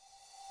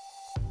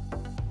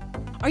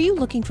Are you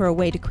looking for a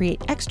way to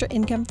create extra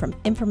income from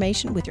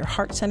information with your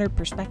heart-centered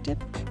perspective?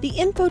 The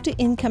Info to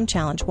Income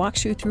Challenge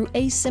walks you through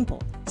a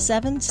simple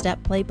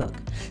 7-step playbook.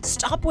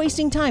 Stop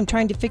wasting time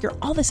trying to figure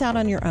all this out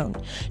on your own.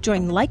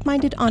 Join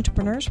like-minded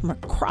entrepreneurs from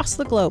across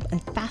the globe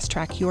and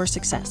fast-track your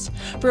success.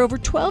 For over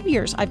 12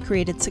 years, I've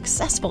created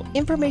successful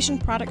information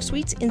product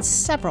suites in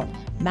several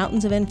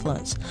mountains of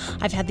influence.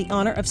 I've had the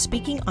honor of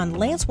speaking on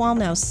Lance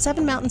Wallnau's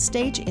 7 Mountain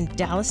stage in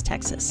Dallas,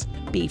 Texas.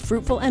 Be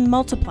fruitful and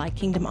multiply,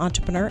 Kingdom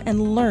Entrepreneur,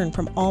 and learn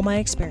from all my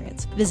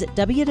experience. Visit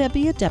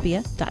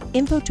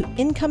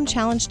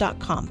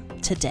www.infotoincomechallenge.com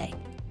today.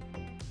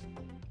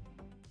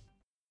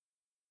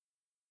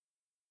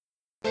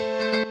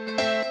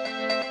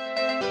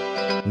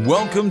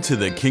 Welcome to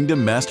the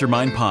Kingdom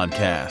Mastermind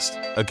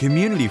Podcast, a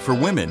community for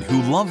women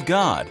who love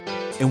God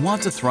and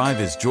want to thrive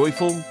as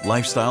joyful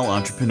lifestyle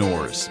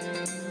entrepreneurs.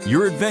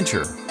 Your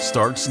adventure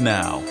starts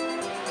now.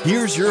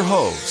 Here's your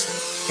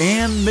host,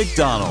 Ann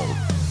McDonald.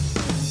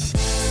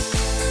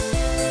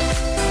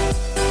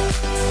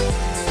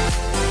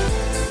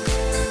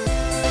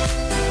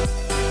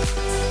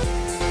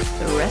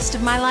 The rest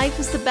of my life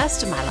is the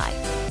best of my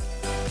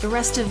life. The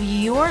rest of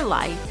your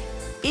life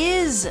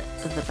is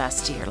the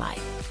best of your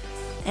life.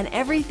 And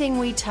everything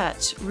we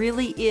touch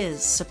really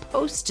is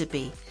supposed to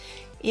be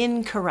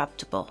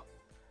incorruptible,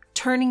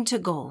 turning to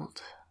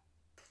gold.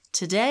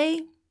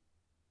 Today,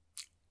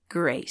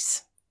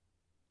 grace.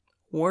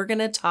 We're going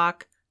to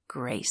talk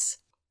grace.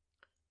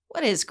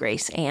 What is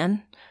grace,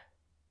 Anne?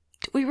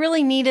 Do we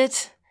really need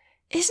it?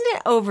 Isn't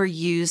it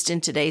overused in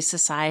today's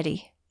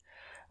society?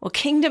 Well,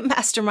 Kingdom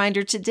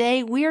Masterminder,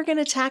 today we are going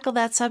to tackle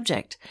that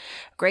subject.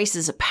 Grace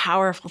is a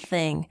powerful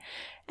thing,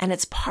 and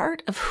it's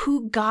part of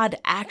who God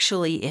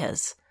actually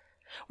is.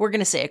 We're going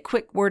to say a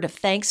quick word of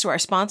thanks to our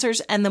sponsors,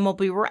 and then we'll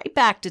be right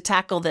back to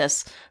tackle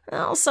this,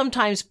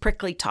 sometimes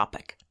prickly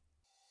topic.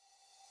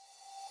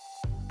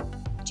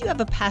 Do you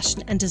have a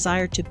passion and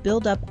desire to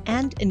build up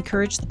and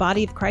encourage the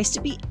body of Christ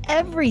to be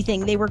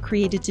everything they were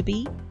created to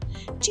be?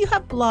 Do you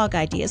have blog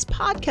ideas,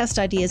 podcast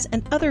ideas,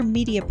 and other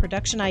media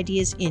production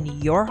ideas in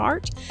your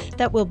heart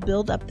that will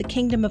build up the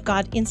kingdom of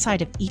God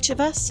inside of each of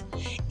us?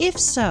 If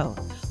so,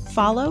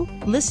 follow,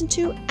 listen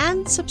to,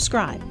 and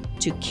subscribe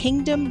to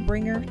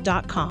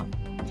KingdomBringer.com.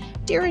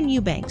 Darren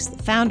Eubanks,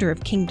 the founder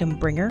of Kingdom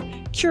Bringer,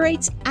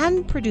 curates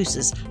and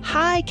produces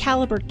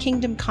high-caliber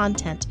kingdom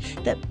content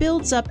that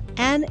builds up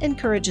and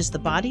encourages the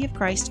body of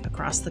Christ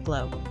across the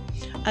globe.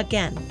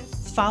 Again,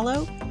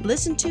 follow,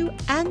 listen to,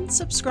 and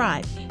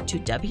subscribe to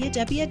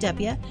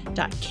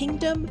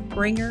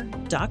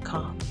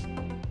www.KingdomBringer.com.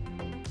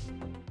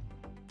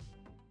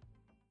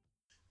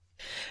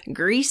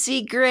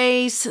 Greasy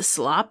grace,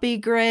 sloppy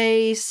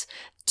grace,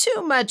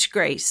 too much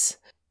grace.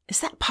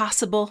 Is that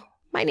possible?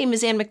 My name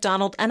is Ann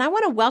McDonald, and I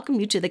want to welcome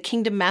you to the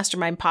Kingdom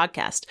Mastermind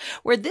Podcast,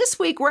 where this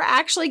week we're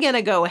actually going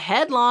to go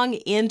headlong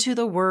into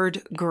the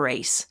word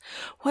grace.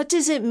 What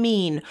does it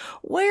mean?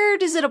 Where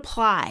does it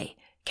apply?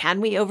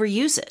 Can we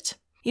overuse it?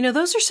 You know,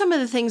 those are some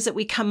of the things that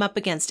we come up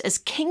against as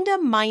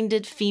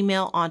kingdom-minded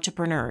female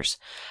entrepreneurs.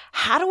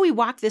 How do we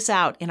walk this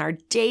out in our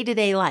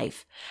day-to-day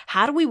life?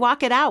 How do we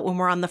walk it out when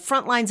we're on the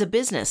front lines of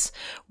business?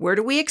 Where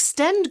do we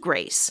extend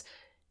grace?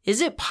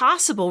 Is it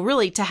possible,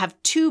 really, to have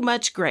too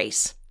much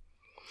grace?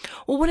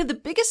 Well, one of the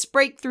biggest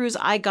breakthroughs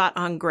I got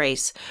on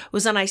grace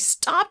was when I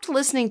stopped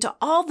listening to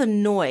all the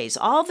noise,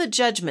 all the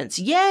judgments.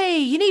 Yay,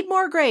 you need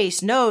more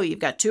grace. No, you've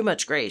got too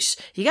much grace.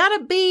 You got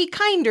to be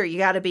kinder. You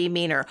got to be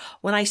meaner.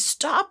 When I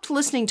stopped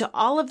listening to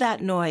all of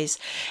that noise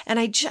and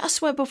I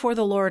just went before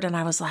the Lord and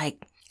I was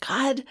like,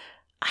 God,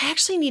 I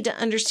actually need to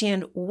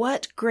understand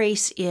what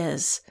grace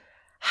is.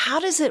 How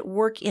does it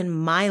work in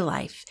my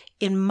life,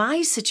 in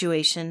my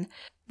situation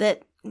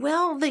that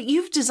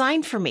you've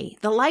designed for me,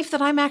 the life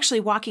that I'm actually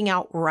walking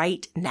out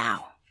right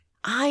now?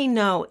 I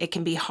know it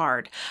can be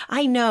hard.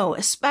 I know,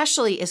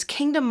 especially as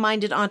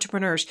kingdom-minded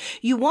entrepreneurs,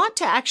 you want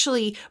to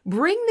actually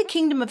bring the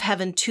kingdom of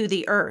heaven to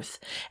the earth.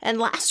 And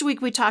last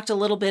week we talked a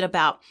little bit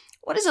about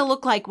what does it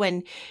look like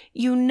when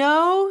you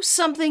know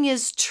something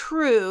is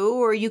true,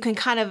 or you can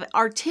kind of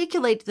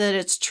articulate that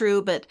it's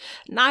true, but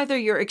neither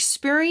your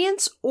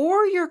experience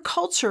or your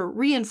culture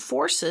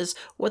reinforces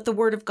what the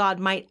Word of God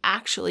might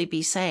actually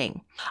be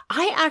saying.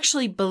 I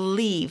actually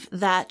believe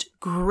that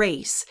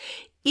grace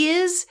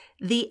is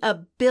the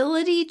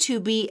ability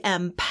to be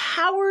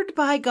empowered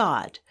by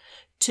God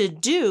to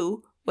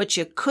do what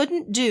you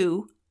couldn't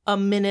do a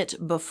minute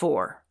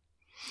before.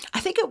 I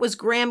think it was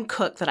Graham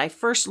Cook that I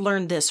first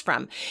learned this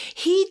from.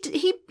 He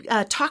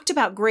talked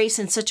about grace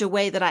in such a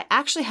way that I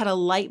actually had a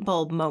light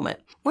bulb moment.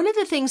 One of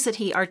the things that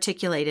he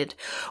articulated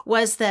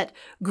was that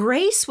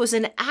grace was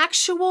an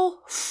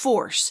actual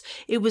force.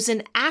 It was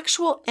an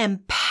actual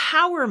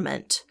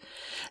empowerment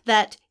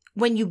that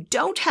when you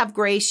don't have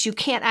grace, you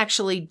can't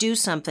actually do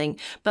something.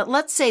 But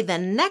let's say the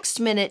next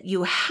minute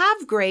you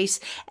have grace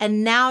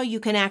and now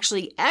you can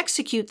actually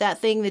execute that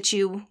thing that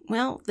you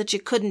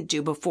couldn't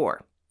do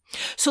before.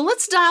 So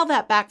let's dial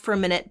that back for a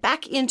minute,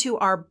 back into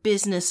our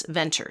business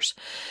ventures.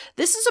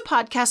 This is a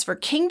podcast for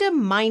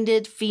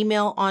kingdom-minded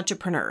female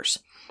entrepreneurs.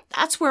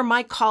 That's where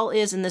my call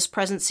is in this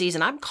present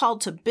season. I'm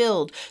called to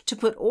build, to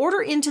put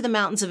order into the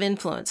mountains of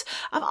influence.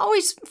 I've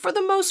always, for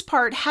the most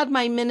part, had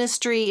my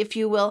ministry, if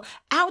you will,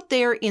 out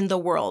there in the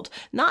world,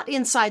 not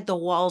inside the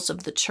walls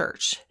of the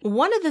church.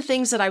 One of the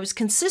things that I was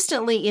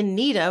consistently in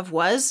need of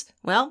was,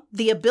 well,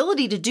 the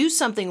ability to do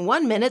something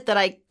one minute that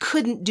I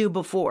couldn't do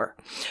before.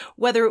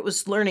 Whether it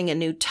was learning a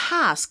new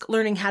task,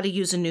 learning how to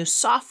use a new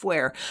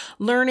software,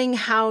 learning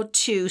how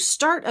to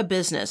start a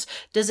business.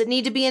 Does it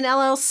need to be an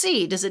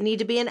LLC? Does it need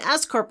to be an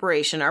S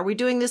corporation? Are we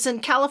doing this in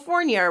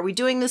California? Are we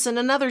doing this in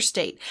another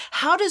state?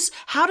 How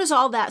does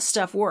all that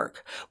stuff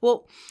work?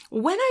 Well,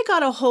 when I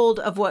got a hold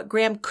of what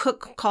Graham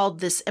Cooke called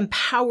this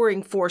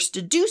empowering force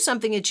to do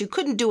something that you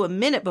couldn't do a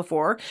minute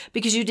before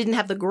because you didn't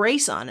have the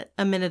grace on it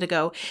a minute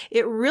ago,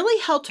 it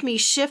really helped me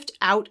shift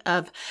out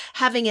of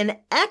having an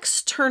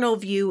external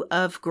view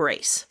of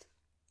grace.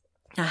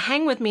 Now,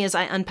 hang with me as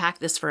I unpack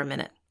this for a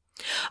minute.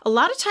 A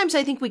lot of times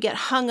I think we get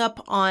hung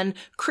up on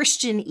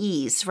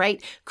Christianese,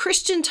 right?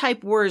 Christian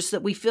type words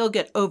that we feel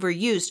get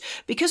overused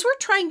because we're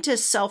trying to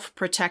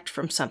self-protect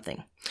from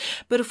something.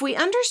 But if we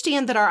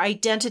understand that our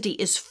identity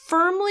is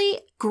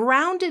firmly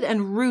grounded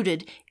and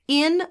rooted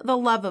in the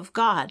love of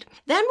God,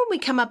 then when we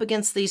come up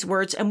against these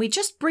words and we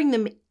just bring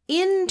them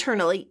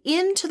internally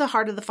into the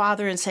heart of the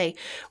Father and say,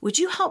 would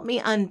you help me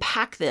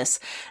unpack this?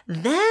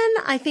 Then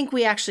I think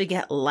we actually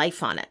get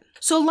life on it.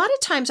 So a lot of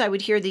times I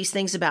would hear these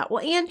things about,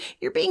 well, Ann,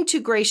 you're being too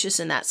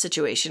gracious in that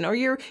situation, or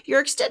you're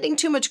extending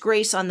too much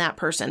grace on that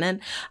person.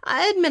 And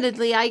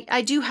admittedly,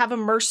 I do have a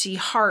mercy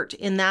heart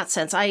in that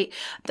sense. I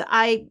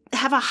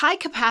have a high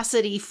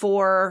capacity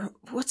for,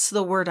 what's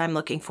the word I'm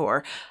looking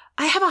for?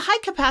 I have a high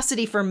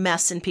capacity for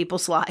mess in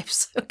people's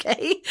lives.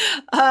 Okay.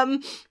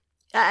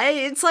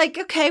 It's like,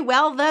 okay,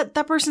 well, that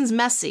person's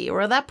messy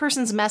or that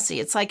person's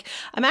messy. It's like,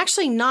 I'm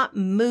actually not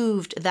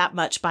moved that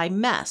much by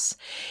mess.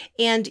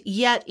 And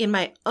yet in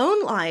my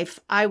own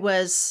life, I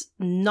was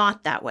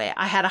not that way.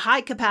 I had a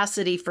high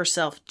capacity for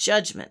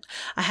self-judgment.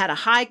 I had a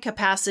high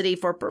capacity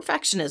for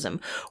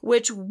perfectionism,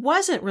 which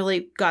wasn't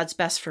really God's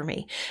best for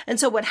me. And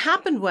so what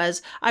happened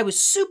was I was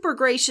super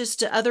gracious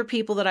to other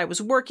people that I was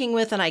working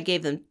with, and I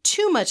gave them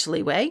too much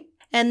leeway.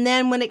 And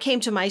then when it came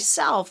to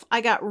myself,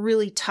 I got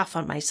really tough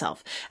on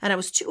myself and I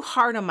was too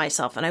hard on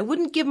myself and I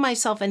wouldn't give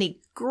myself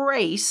any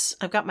grace.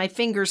 I've got my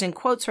fingers in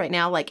quotes right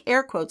now, like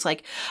air quotes,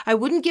 like I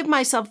wouldn't give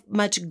myself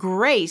much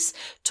grace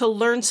to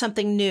learn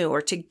something new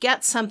or to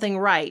get something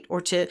right or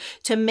to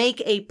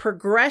make a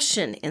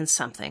progression in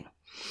something.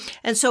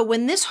 And so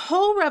when this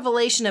whole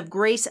revelation of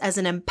grace as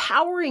an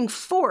empowering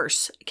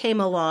force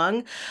came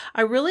along,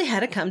 I really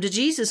had a come to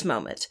Jesus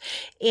moment.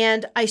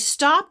 And I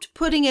stopped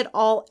putting it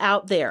all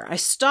out there. I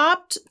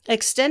stopped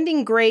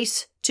extending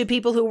grace to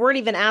people who weren't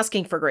even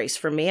asking for grace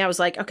from me. I was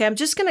like, okay, I'm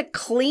just going to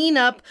clean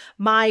up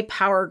my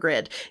power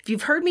grid. If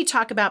you've heard me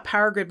talk about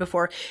power grid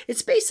before,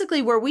 it's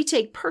basically where we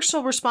take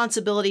personal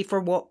responsibility for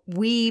what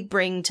we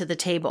bring to the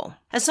table.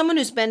 As someone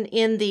who's been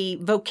in the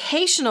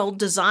vocational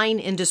design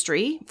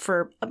industry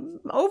for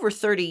over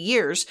 30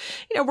 years,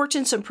 worked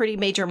in some pretty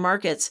major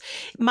markets,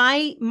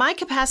 my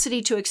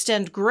capacity to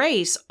extend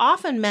grace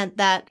often meant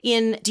that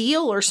in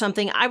deal or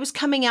something, I was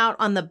coming out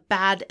on the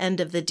bad end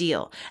of the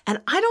deal.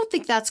 And I don't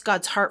think that's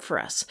God's heart for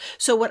us.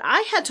 So what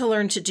I had to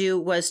learn to do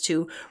was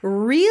to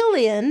reel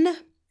in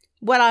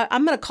what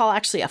I'm going to call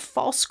actually a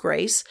false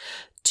grace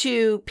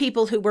to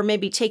people who were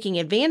maybe taking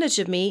advantage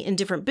of me in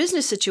different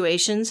business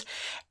situations.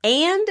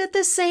 And at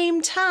the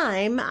same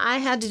time, I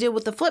had to deal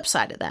with the flip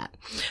side of that,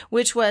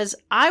 which was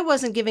I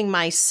wasn't giving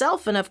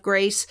myself enough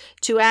grace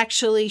to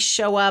actually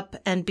show up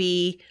and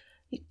be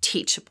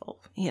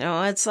teachable.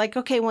 It's like,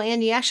 okay, well,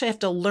 Ann, you actually have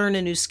to learn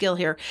a new skill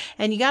here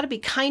and you got to be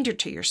kinder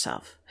to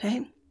yourself.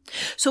 Okay.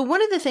 So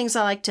one of the things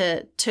I like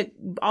to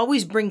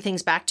always bring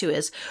things back to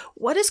is,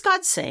 what is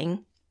God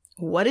saying?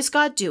 What is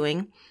God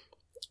doing?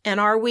 And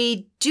are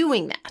we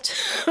doing that?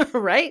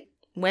 Right?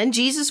 When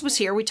Jesus was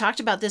here, we talked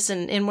about this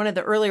in one of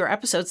the earlier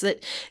episodes,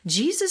 that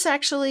Jesus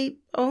actually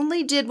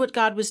only did what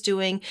God was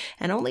doing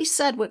and only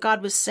said what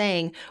God was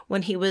saying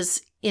when he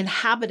was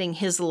inhabiting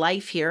his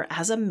life here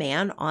as a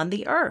man on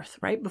the earth,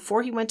 right?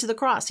 Before he went to the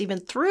cross, even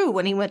through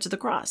when he went to the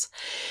cross.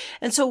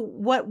 And so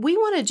what we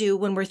want to do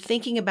when we're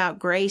thinking about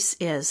grace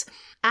is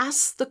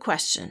ask the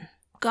question,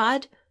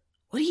 God,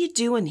 what are you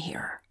doing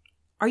here?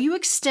 Are you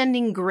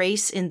extending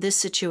grace in this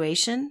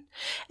situation?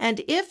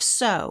 And if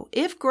so,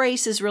 if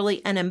grace is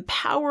really an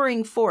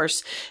empowering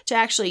force to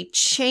actually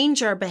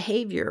change our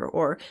behavior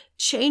or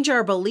change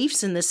our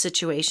beliefs in this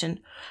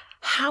situation,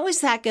 how is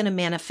that going to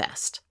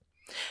manifest?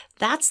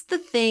 That's the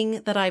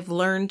thing that I've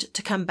learned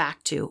to come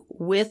back to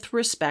with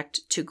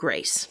respect to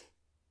grace.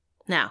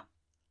 Now,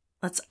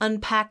 let's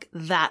unpack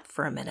that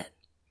for a minute.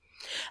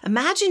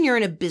 Imagine you're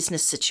in a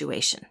business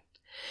situation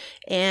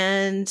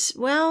and,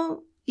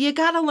 well, you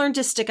got to learn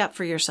to stick up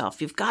for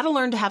yourself. You've got to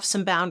learn to have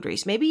some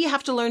boundaries. Maybe you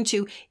have to learn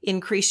to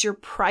increase your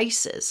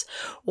prices,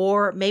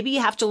 or maybe you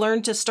have to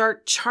learn to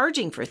start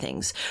charging for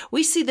things.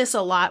 We see this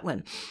a lot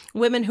when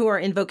women who are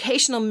in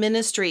vocational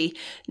ministry,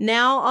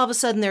 now all of a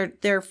sudden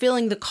they're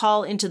feeling the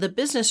call into the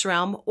business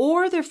realm,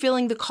 or they're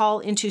feeling the call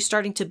into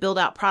starting to build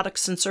out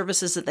products and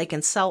services that they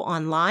can sell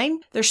online.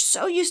 They're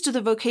so used to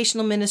the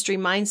vocational ministry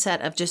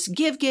mindset of just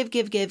give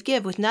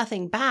with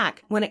nothing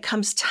back. When it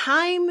comes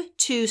time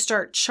to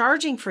start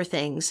charging for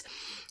things,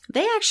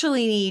 they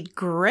actually need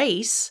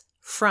grace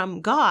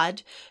from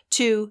God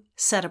to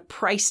set a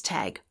price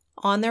tag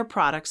on their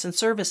products and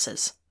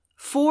services.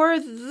 For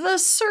the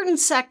certain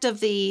sect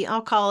of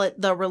I'll call it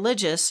the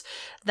religious,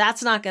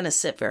 that's not going to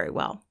sit very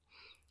well.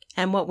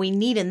 And what we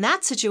need in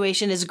that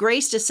situation is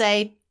grace to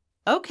say,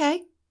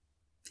 okay,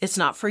 it's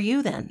not for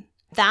you then.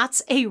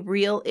 That's a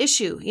real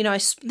issue. I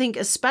think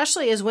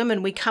especially as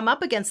women, we come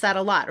up against that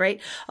a lot, right?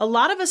 A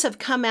lot of us have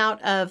come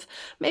out of,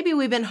 maybe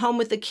we've been home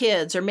with the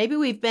kids, or maybe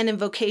we've been in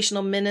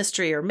vocational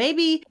ministry, or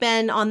maybe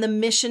been on the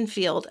mission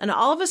field. And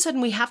all of a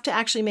sudden we have to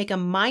actually make a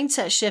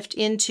mindset shift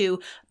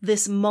into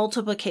this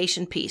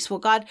multiplication piece. Well,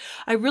 God,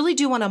 I really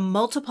do want to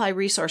multiply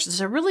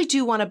resources. I really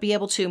do want to be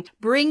able to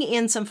bring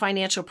in some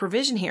financial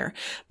provision here,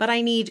 but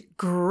I need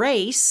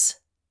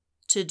grace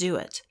to do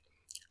it.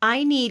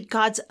 I need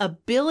God's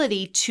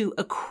ability to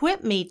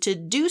equip me to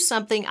do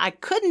something I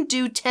couldn't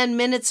do 10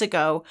 minutes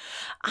ago.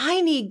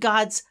 I need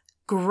God's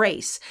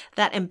grace,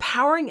 that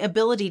empowering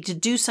ability to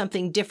do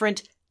something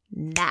different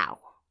now.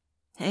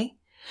 Okay?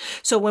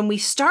 So when we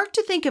start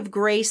to think of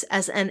grace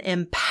as an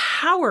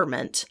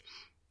empowerment,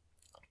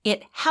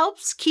 it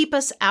helps keep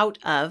us out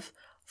of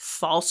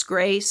false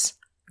grace,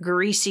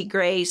 greasy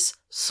grace,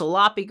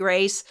 sloppy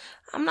grace.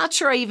 I'm not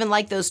sure I even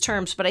like those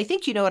terms, but I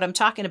think you know what I'm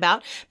talking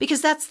about,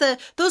 because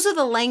those are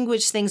the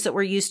language things that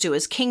we're used to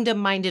as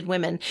kingdom-minded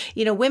women.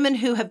 Women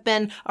who have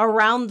been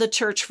around the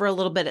church for a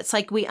little bit. It's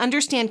like we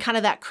understand kind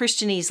of that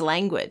Christianese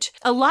language.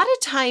 A lot of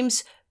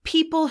times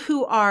people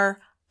who are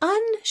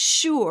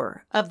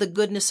unsure of the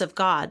goodness of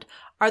God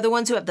are the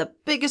ones who have the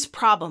biggest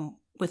problem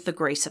with the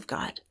grace of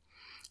God.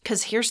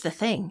 Because here's the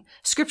thing.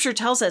 Scripture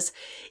tells us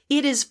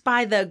it is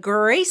by the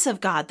grace of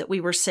God that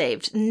we were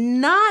saved,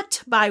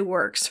 not by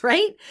works,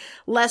 right?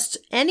 Lest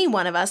any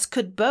one of us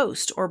could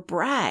boast or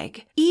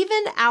brag.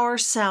 Even our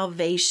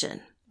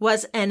salvation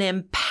was an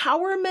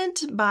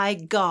empowerment by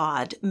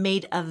God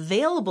made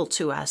available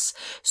to us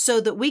so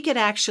that we could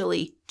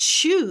actually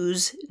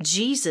choose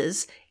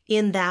Jesus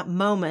in that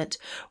moment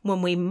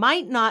when we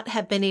might not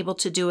have been able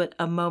to do it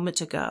a moment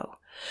ago.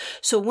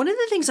 So one of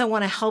the things I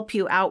want to help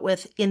you out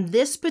with in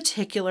this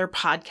particular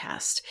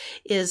podcast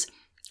is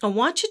I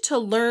want you to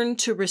learn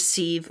to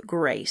receive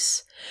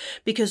grace,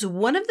 because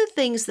one of the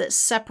things that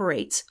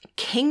separates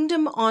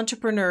kingdom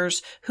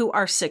entrepreneurs who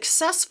are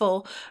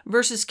successful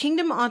versus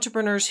kingdom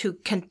entrepreneurs who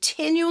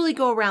continually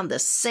go around the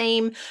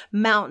same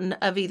mountain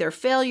of either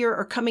failure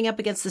or coming up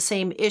against the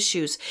same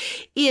issues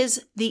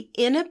is the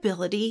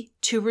inability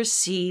to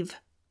receive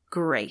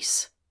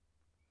grace.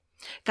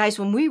 Guys,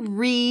 when we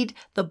read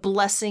the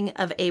blessing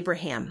of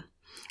Abraham,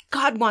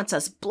 God wants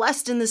us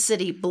blessed in the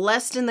city,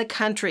 blessed in the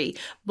country,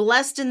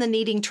 blessed in the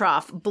kneading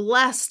trough,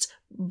 blessed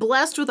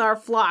with our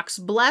flocks,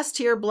 blessed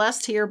here,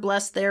 blessed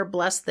there,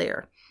 blessed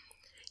there.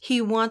 He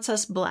wants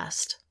us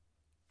blessed.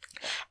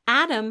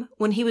 Adam,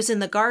 when he was in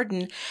the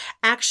garden,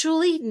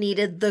 actually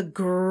needed the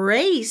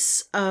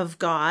grace of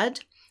God,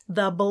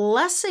 the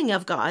blessing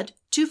of God,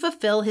 to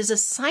fulfill his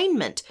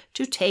assignment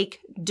to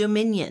take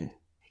dominion.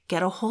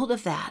 Get a hold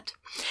of that.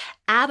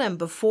 Adam,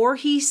 before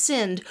he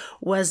sinned,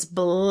 was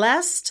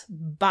blessed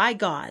by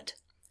God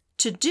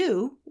to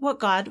do what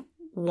God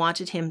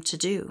wanted him to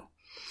do.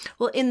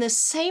 Well, in the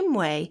same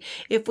way,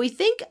 if we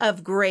think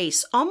of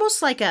grace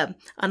almost like an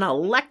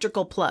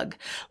electrical plug,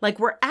 like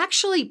we're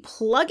actually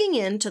plugging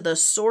into the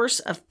source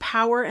of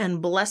power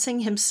and blessing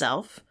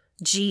himself,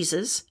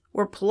 Jesus,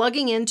 we're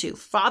plugging into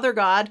Father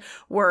God,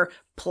 we're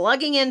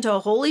plugging into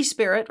Holy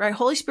Spirit, right?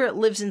 Holy Spirit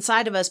lives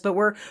inside of us, but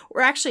we're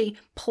actually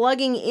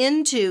plugging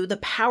into the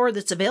power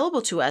that's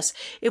available to us.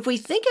 If we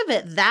think of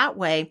it that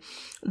way,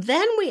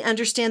 then we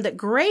understand that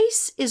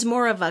grace is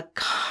more of a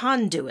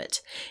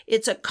conduit.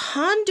 It's a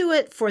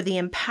conduit for the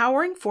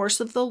empowering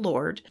force of the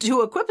Lord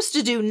to equip us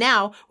to do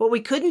now what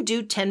we couldn't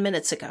do 10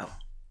 minutes ago.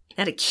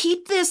 Now, to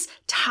keep this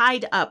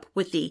tied up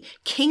with the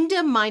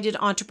kingdom-minded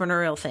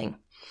entrepreneurial thing,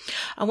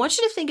 I want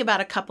you to think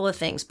about a couple of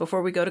things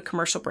before we go to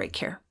commercial break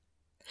here.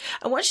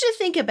 I want you to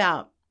think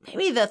about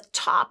maybe the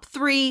top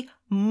 3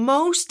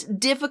 most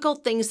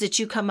difficult things that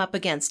you come up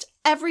against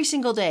every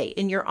single day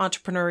in your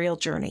entrepreneurial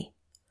journey.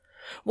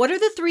 What are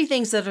the 3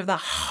 things that are the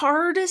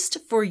hardest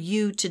for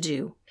you to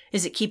do?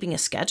 Is it keeping a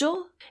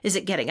schedule? Is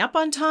it getting up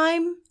on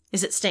time?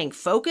 Is it staying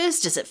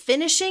focused? Is it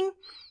finishing?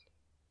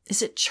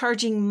 Is it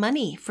charging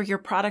money for your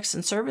products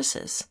and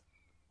services?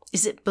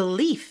 Is it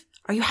belief?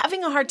 Are you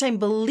having a hard time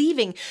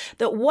believing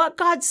that what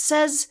God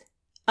says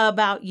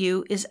about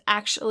you is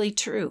actually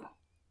true?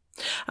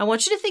 I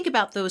want you to think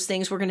about those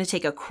things. We're going to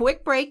take a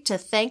quick break to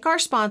thank our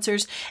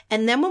sponsors.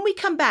 And then when we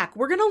come back,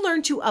 we're going to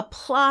learn to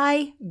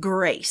apply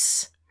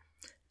grace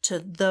to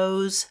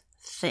those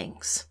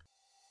things.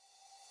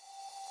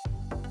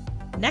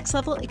 Next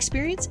Level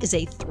Experience is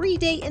a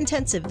 3-day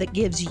intensive that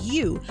gives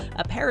you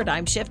a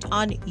paradigm shift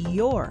on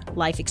your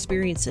life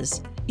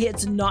experiences.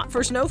 It's not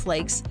for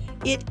snowflakes.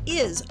 It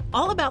is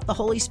all about the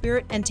Holy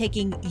Spirit and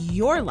taking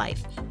your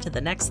life to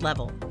the next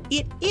level.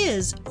 It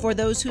is for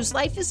those whose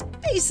life is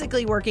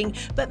basically working,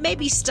 but may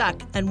be stuck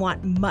and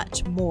want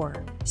much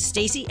more.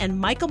 Stacy and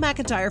Michael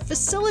McIntyre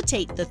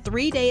facilitate the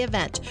 3-day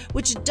event,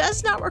 which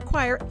does not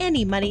require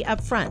any money up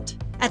front.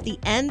 At the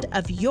end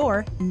of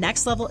your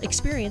Next Level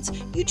Experience,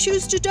 you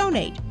choose to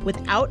donate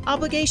without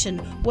obligation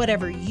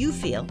whatever you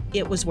feel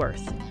it was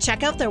worth.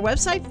 Check out their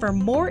website for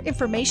more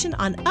information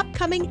on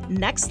upcoming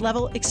Next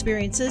Level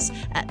experiences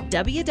at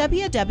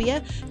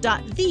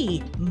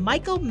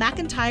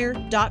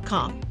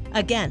www.themichaelmcintyre.com.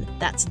 Again,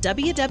 that's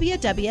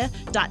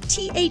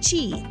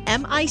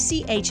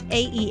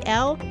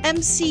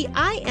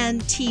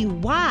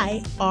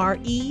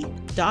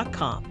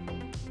www.themichaelmcintyre.com.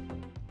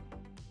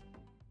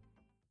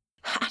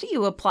 How do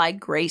you apply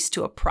grace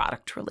to a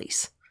product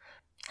release?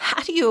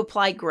 How do you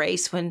apply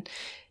grace when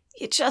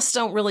you just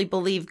don't really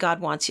believe God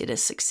wants you to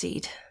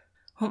succeed?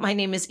 Well, my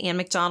name is Ann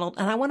McDonald,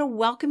 and I want to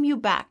welcome you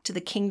back to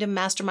the Kingdom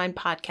Mastermind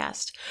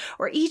podcast,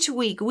 where each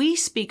week we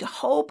speak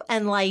hope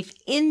and life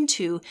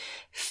into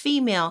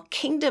female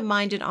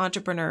kingdom-minded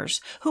entrepreneurs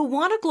who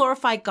want to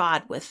glorify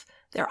God with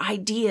their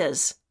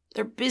ideas,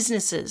 their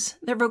businesses,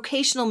 their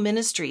vocational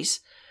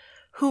ministries,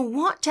 who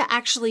want to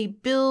actually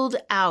build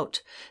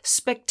out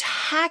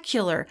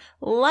spectacular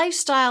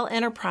lifestyle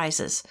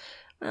enterprises,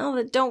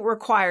 that don't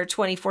require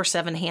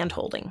 24/7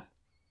 hand-holding.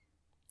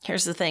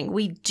 Here's the thing.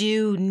 We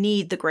do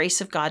need the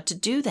grace of God to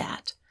do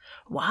that.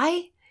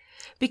 Why?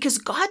 Because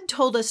God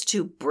told us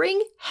to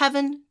bring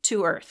heaven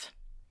to earth.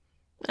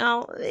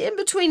 Now, in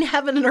between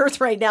heaven and earth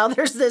right now,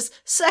 there's this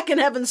second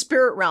heaven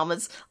spirit realm.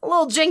 It's a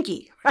little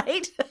jinky,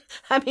 right?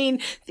 I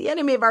mean, the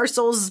enemy of our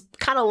souls is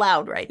kind of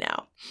loud right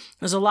now.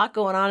 There's a lot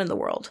going on in the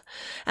world.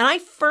 And I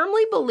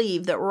firmly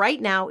believe that right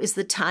now is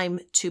the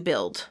time to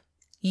build.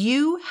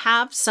 You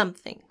have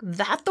something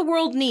that the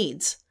world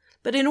needs.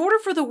 But in order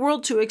for the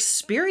world to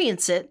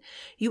experience it,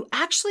 you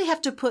actually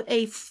have to put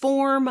a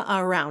form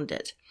around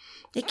it.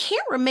 It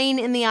can't remain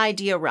in the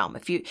idea realm.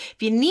 If you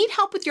need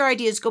help with your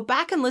ideas, go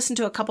back and listen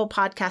to a couple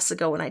podcasts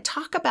ago when I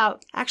talk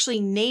about actually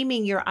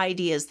naming your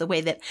ideas the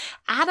way that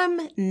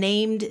Adam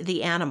named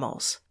the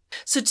animals.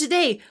 So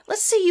today,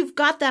 let's say you've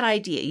got that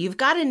idea, you've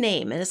got a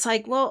name, and it's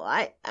like, well,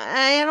 I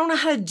don't know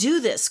how to do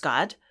this,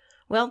 God.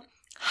 Well,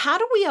 how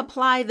do we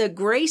apply the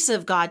grace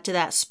of God to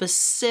that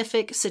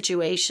specific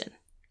situation?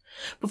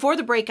 Before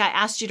the break, I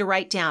asked you to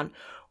write down,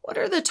 what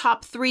are the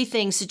top 3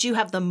 things that you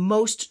have the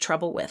most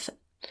trouble with?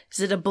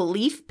 Is it a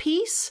belief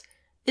piece?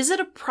 Is it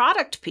a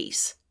product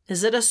piece?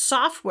 Is it a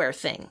software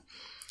thing?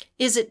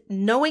 Is it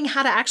knowing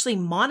how to actually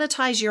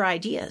monetize your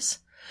ideas?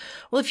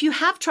 Well, if you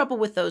have trouble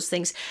with those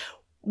things,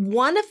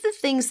 one of the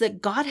things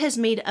that God has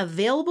made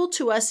available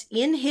to us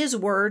in His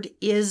Word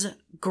is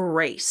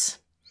grace.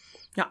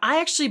 Now,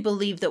 I actually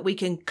believe that we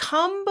can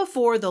come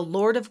before the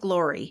Lord of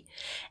Glory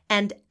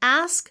and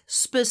ask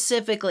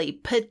specifically,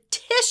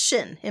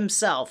 petition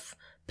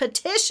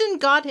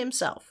God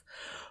Himself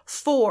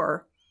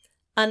for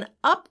an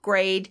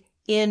upgrade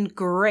in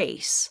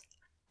grace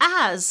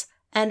as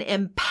an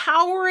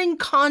empowering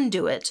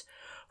conduit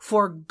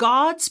for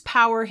God's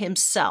power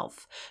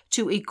Himself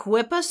to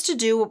equip us to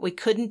do what we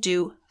couldn't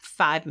do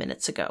 5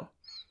 minutes ago.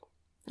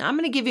 Now, I'm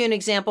going to give you an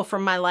example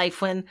from my life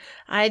when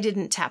I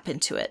didn't tap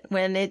into it,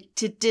 when it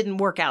didn't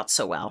work out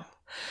so well.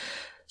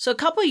 So a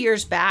couple of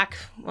years back,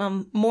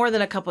 more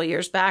than a couple of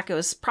years back, it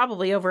was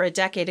probably over a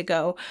decade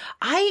ago,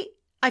 I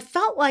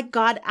felt like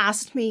God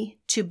asked me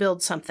to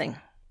build something.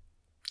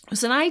 It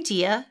was an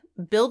idea,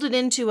 build it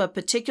into a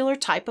particular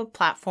type of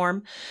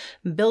platform,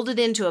 build it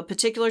into a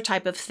particular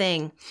type of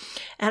thing.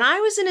 And I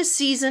was in a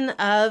season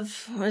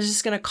of, I'm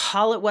just going to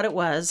call it what it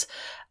was,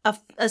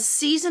 a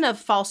season of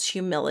false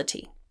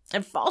humility.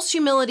 And false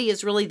humility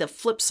is really the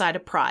flip side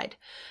of pride.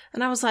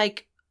 And I was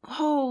like,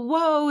 oh,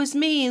 woe is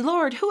me,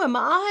 Lord, who am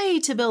I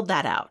to build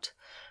that out?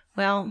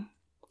 Well,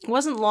 it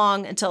wasn't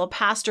long until a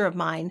pastor of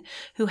mine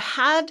who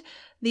had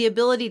the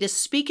ability to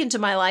speak into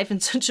my life in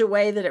such a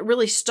way that it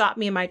really stopped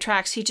me in my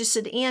tracks. He just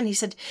said, Ann, he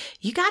said,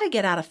 you got to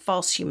get out of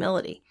false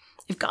humility.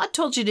 If God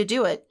told you to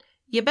do it,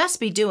 you best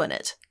be doing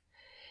it.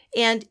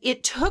 And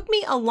it took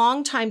me a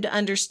long time to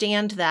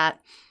understand that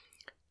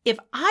if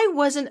I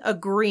wasn't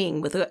agreeing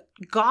with what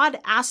God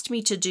asked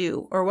me to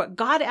do or what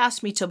God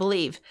asked me to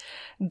believe,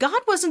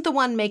 God wasn't the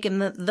one making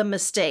the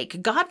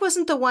mistake. God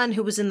wasn't the one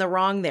who was in the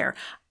wrong there.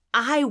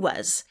 I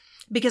was.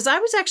 Because I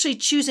was actually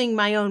choosing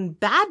my own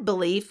bad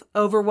belief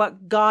over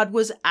what God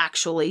was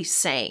actually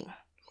saying.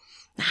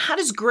 How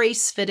does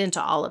grace fit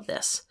into all of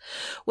this?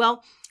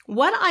 Well,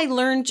 What I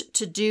learned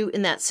to do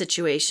in that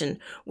situation,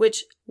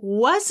 which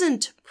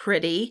wasn't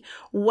pretty,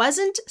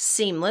 wasn't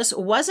seamless,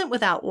 wasn't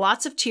without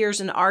lots of tears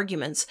and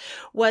arguments,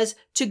 was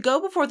to go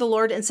before the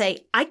Lord and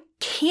say, I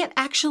can't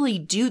actually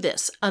do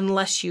this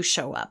unless you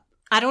show up.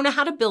 I don't know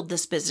how to build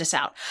this business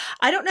out.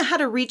 I don't know how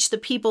to reach the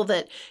people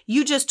that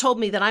you just told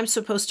me that I'm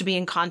supposed to be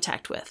in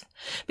contact with.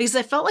 Because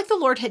I felt like the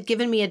Lord had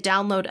given me a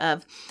download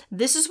of,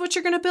 this is what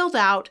you're going to build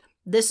out.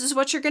 This is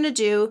what you're going to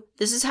do.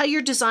 This is how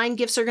your design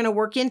gifts are going to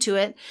work into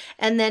it.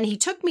 And then he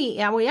took me,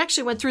 and we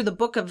actually went through the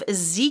book of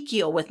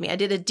Ezekiel with me. I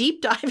did a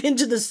deep dive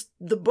into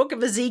the book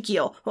of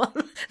Ezekiel. Well,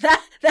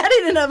 that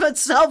in and of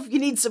itself, you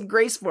need some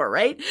grace for,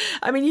 right?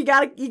 I mean, you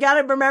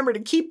gotta remember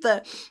to keep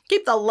the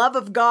love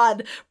of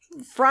God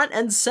front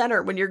and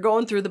center when you're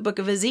going through the book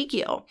of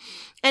Ezekiel.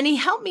 And he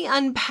helped me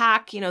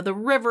unpack, the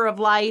river of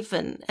life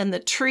and the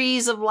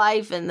trees of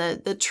life, and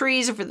the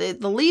trees are for the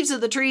leaves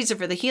of the trees are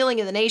for the healing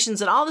of the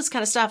nations and all this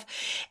kind of stuff.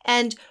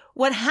 And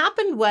what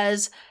happened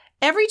was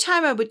every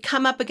time I would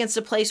come up against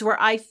a place where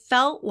I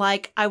felt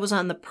like I was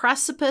on the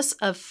precipice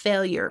of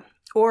failure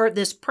or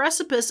this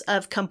precipice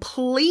of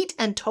complete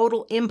and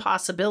total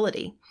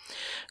impossibility,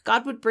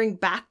 God would bring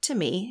back to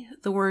me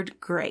the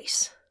word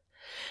grace.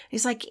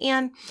 He's like,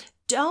 Ann,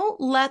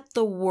 don't let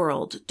the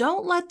world,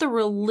 don't let the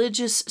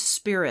religious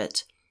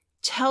spirit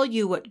tell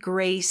you what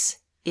grace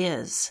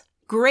is.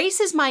 Grace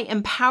is my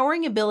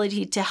empowering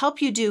ability to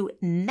help you do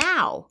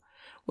now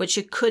what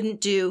you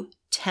couldn't do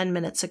 10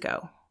 minutes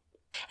ago.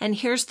 And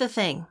here's the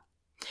thing.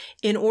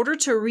 In order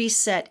to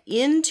reset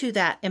into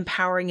that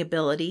empowering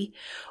ability,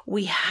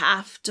 we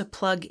have to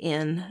plug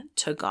in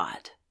to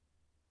God.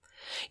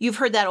 You've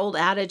heard that old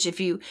adage, if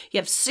you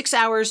have 6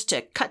 hours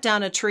to cut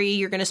down a tree,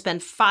 you're going to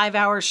spend 5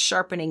 hours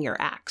sharpening your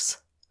axe.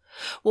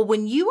 Well,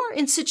 when you are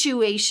in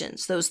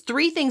situations, those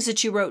 3 things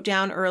that you wrote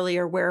down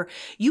earlier, where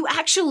you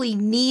actually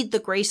need the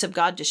grace of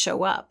God to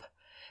show up,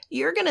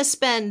 you're going to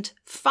spend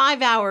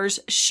 5 hours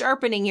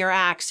sharpening your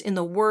axe in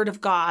the Word of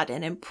God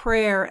and in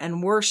prayer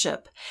and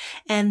worship.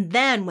 And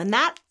then when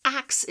that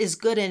axe is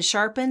good and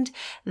sharpened,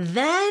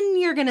 then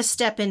you're going to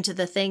step into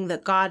the thing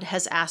that God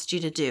has asked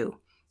you to do,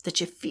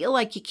 that you feel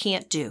like you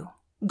can't do.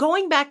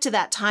 Going back to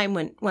that time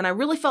when I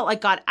really felt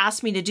like God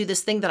asked me to do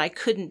this thing that I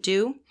couldn't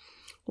do,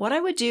 what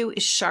I would do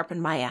is sharpen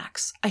my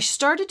axe. I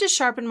started to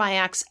sharpen my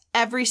axe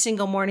every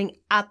single morning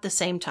at the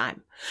same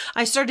time.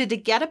 I started to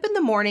get up in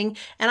the morning,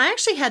 and I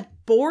actually had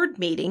board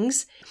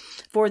meetings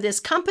for this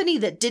company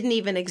that didn't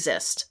even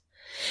exist.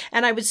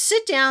 And I would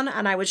sit down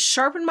and I would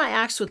sharpen my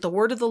axe with the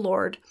word of the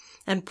Lord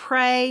and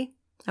pray.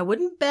 I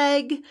wouldn't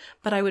beg,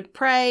 but I would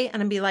pray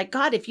and I'd be like,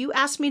 God, if you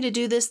ask me to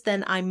do this,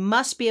 then I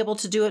must be able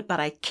to do it, but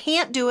I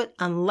can't do it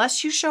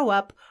unless you show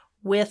up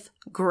with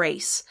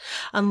grace,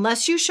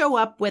 unless you show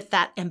up with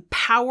that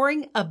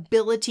empowering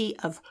ability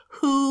of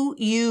who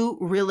you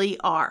really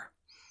are.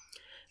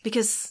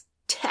 Because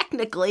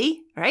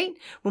technically, right,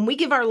 when we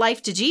give our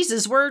life to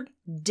Jesus, we're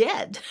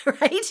dead,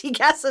 right? He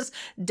asks us,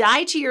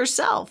 die to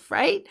yourself,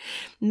 right?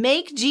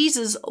 Make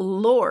Jesus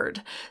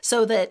Lord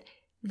so that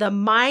the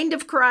mind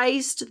of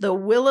Christ, the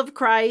will of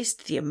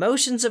Christ, the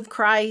emotions of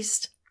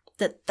Christ,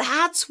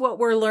 that's what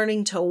we're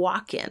learning to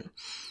walk in.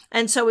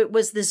 And so it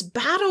was this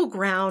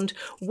battleground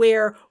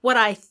where what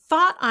I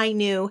thought I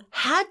knew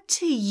had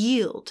to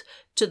yield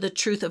to the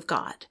truth of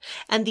God.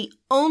 And the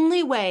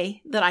only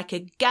way that I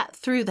could get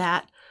through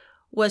that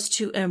was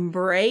to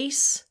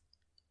embrace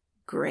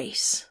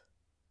grace.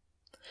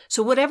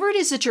 So whatever it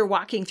is that you're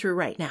walking through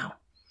right now,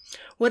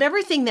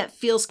 whatever thing that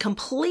feels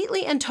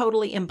completely and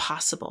totally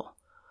impossible,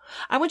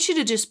 I want you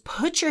to just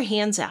put your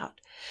hands out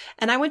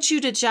and I want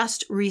you to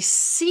just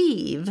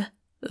receive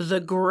the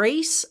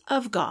grace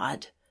of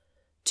God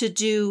to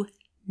do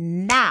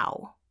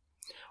now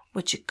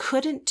what you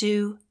couldn't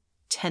do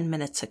 10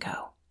 minutes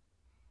ago.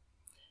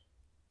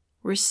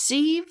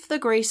 Receive the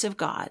grace of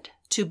God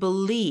to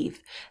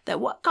believe that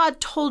what God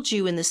told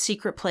you in the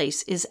secret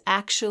place is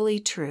actually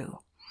true.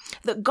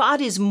 That God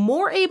is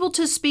more able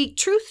to speak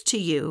truth to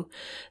you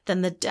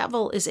than the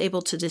devil is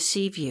able to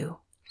deceive you.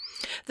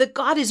 That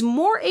God is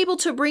more able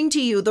to bring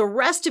to you the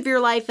rest of your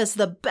life as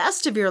the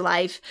best of your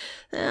life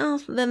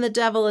than the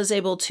devil is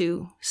able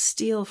to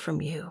steal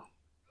from you.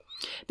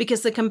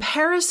 Because the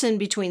comparison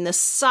between the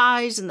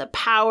size and the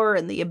power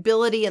and the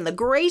ability and the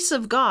grace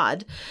of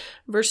God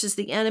versus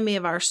the enemy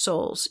of our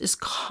souls is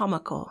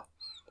comical.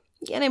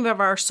 The enemy of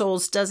our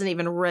souls doesn't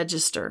even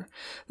register.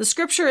 The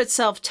scripture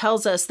itself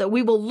tells us that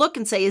we will look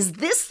and say, is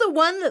this the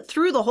one that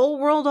threw the whole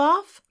world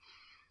off?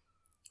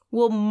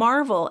 We'll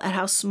marvel at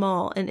how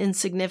small and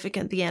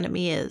insignificant the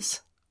enemy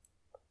is.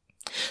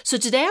 So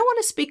today I want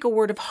to speak a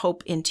word of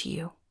hope into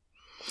you.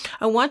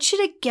 I want you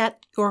to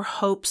get your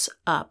hopes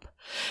up.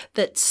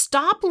 That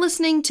stop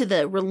listening to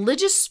the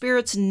religious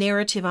spirit's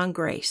narrative on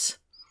grace.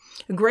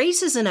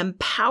 Grace is an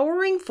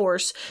empowering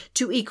force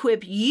to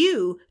equip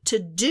you to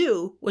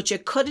do what you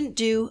couldn't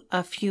do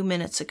a few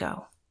minutes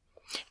ago.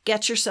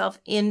 Get yourself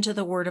into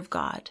the Word of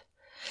God.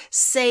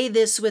 Say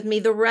this with me: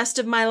 the rest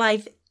of my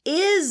life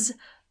is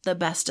the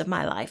best of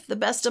my life. The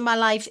best of my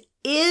life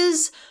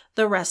is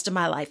the rest of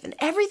my life. And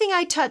everything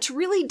I touch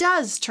really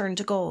does turn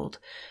to gold.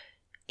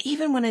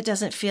 Even when it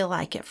doesn't feel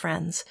like it,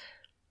 friends.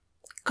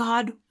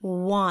 God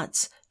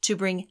wants to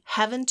bring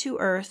heaven to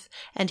earth,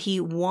 and He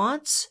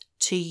wants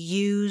to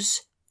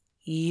use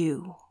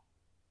you.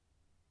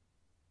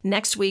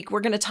 Next week,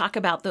 we're going to talk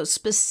about those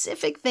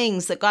specific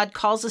things that God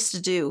calls us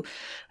to do.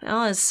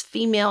 Well, as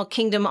female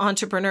kingdom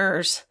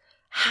entrepreneurs,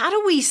 how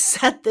do we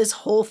set this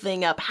whole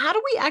thing up? How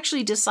do we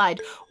actually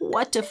decide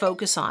what to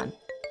focus on?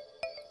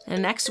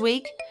 And next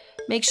week,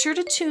 make sure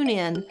to tune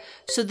in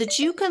so that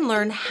you can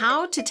learn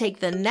how to take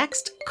the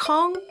next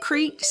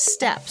concrete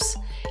steps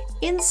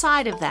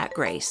inside of that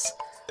grace.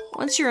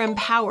 Once you're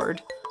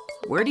empowered,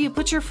 where do you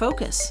put your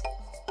focus?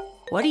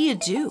 What do you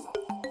do?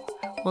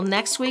 Well,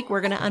 next week,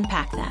 we're going to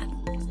unpack that.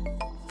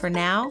 For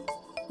now,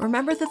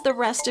 remember that the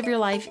rest of your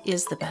life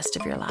is the best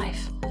of your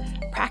life.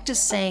 Practice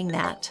saying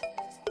that.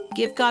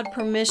 Give God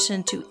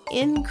permission to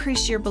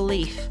increase your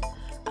belief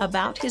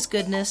about His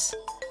goodness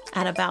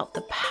and about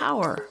the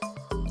power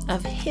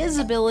of His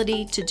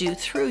ability to do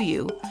through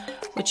you,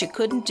 which you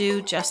couldn't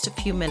do just a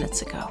few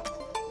minutes ago.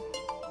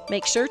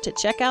 Make sure to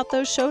check out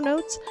those show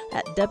notes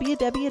at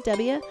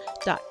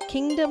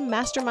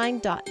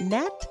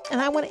www.kingdommastermind.net.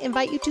 And I want to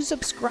invite you to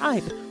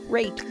subscribe,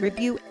 rate,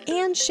 review,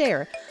 and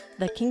share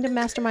the Kingdom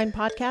Mastermind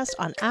podcast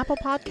on Apple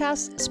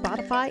Podcasts,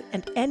 Spotify,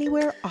 and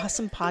anywhere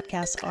awesome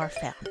podcasts are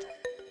found.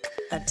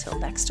 Until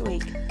next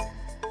week,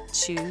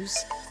 choose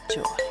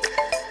joy.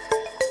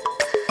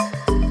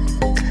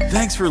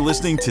 Thanks for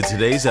listening to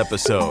today's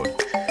episode.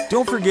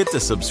 Don't forget to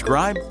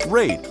subscribe,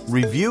 rate,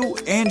 review,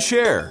 and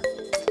share.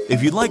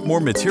 If you'd like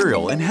more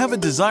material and have a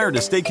desire to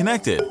stay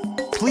connected,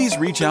 please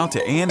reach out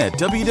to Ann at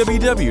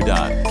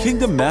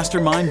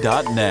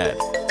www.kingdommastermind.net.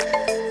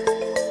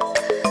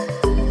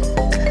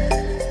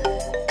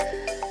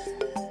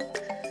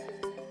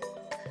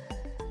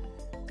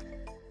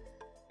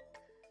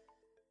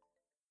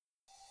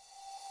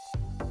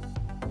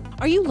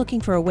 Are you looking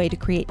for a way to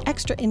create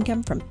extra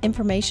income from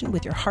information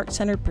with your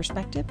heart-centered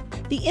perspective?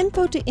 The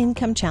Info to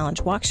Income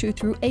Challenge walks you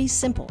through a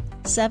simple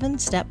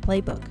 7-step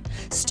playbook.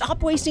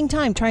 Stop wasting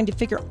time trying to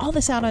figure all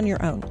this out on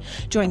your own.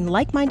 Join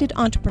like-minded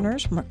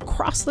entrepreneurs from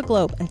across the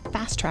globe and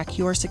fast-track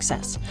your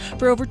success.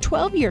 For over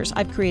 12 years,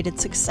 I've created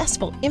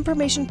successful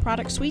information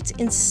product suites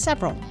in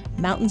several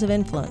mountains of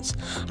influence.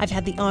 I've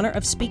had the honor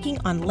of speaking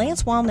on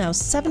Lance Wallnau's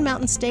 7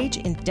 Mountain stage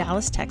in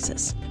Dallas,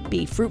 Texas.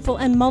 Be fruitful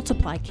and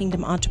multiply,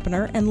 Kingdom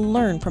Entrepreneur, and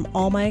learn from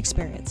all my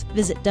experience.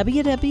 Visit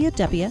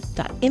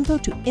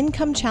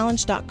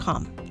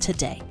www.infotoincomechallenge.com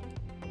today.